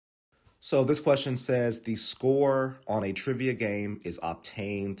So this question says the score on a trivia game is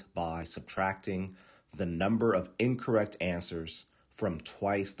obtained by subtracting the number of incorrect answers from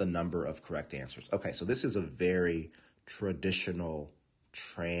twice the number of correct answers. Okay, so this is a very traditional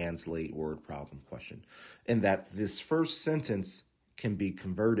translate word problem question in that this first sentence can be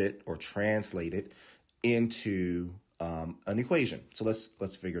converted or translated into an equation. So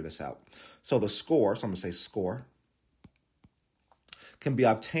let's figure this out. So the score, so I'm going to say score, can be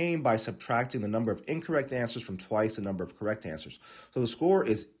obtained by subtracting the number of incorrect answers from twice the number of correct answers. So the score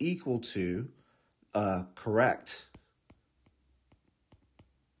is equal to correct.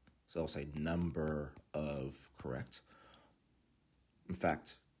 So I'll say number of correct. In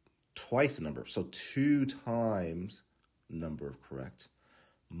fact, twice the number. So 2 times number of correct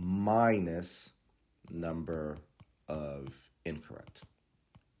minus number of incorrect.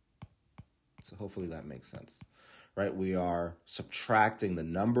 So hopefully that makes sense, right? We are subtracting the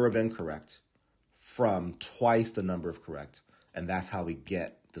number of incorrect from twice the number of correct, and that's how we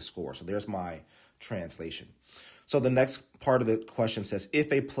get the score. So there's my translation. So the next part of the question says,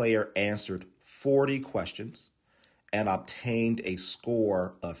 if a player answered 40 questions and obtained a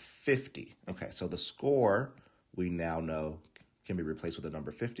score of 50. Okay, so the score we now know can be replaced with the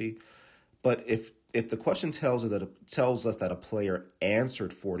number 50. But if the question tells us that a player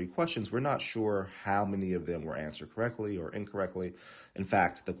answered 40 questions, we're not sure how many of them were answered correctly or incorrectly. In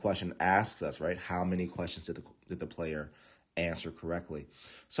fact, the question asks us, right, how many questions did the player answer correctly?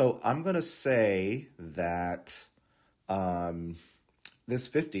 So I'm going to say that this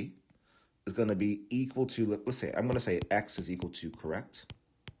 50 is going to be equal to, let's say, I'm going to say X is equal to correct.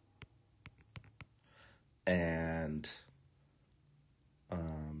 And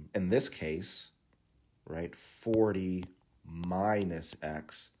in this case, right, 40 minus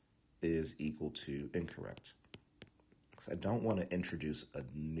X is equal to incorrect. So I don't want to introduce a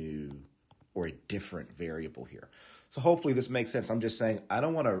new or a different variable here. So hopefully this makes sense. I'm just saying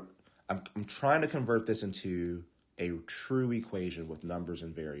I'm trying to convert this into a true equation with numbers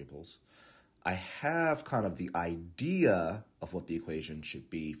and variables. I have kind of the idea of what the equation should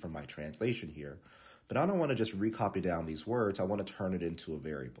be from my translation here, but I don't want to just recopy down these words. I want to turn it into a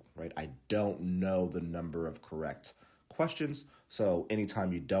variable, right? I don't know the number of correct questions. So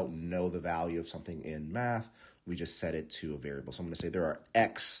anytime you don't know the value of something in math, we just set it to a variable. So I'm going to say there are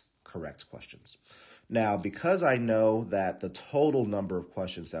X correct questions. Now, because I know that the total number of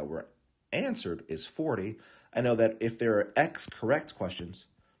questions that were answered is 40, I know that if there are X correct questions,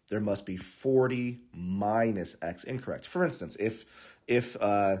 there must be 40 minus X incorrect. For instance, if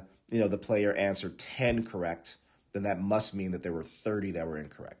the player answered 10 correct, then that must mean that there were 30 that were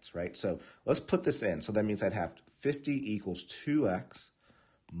incorrect, right? So let's put this in. So that means I'd have 50 equals 2X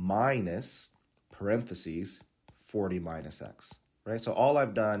minus parentheses 40 minus X, right? So all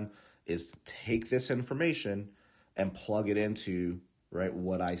I've done is take this information and plug it into, right,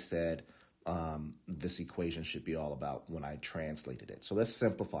 what I said this equation should be all about when I translated it. So let's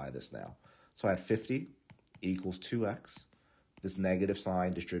simplify this now. So I had 50 equals 2X. This negative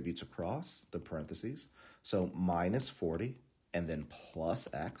sign distributes across the parentheses. So minus 40 and then plus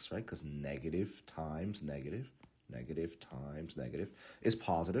X, right? Because negative times negative, negative times negative is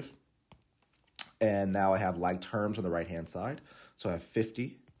positive. And now I have like terms on the right-hand side. So I have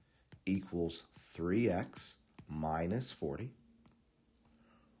 50 equals 3X minus 40.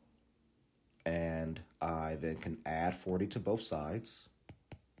 And I then can add 40 to both sides.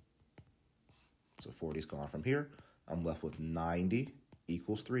 So 40 is gone from here. I'm left with 90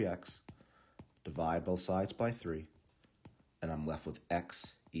 equals 3X. Divide both sides by 3. And I'm left with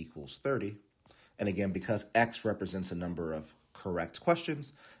X equals 30. And again, because X represents a number of correct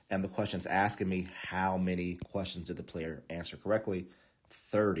questions, and the question's asking me how many questions did the player answer correctly,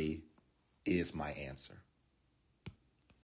 30 is my answer.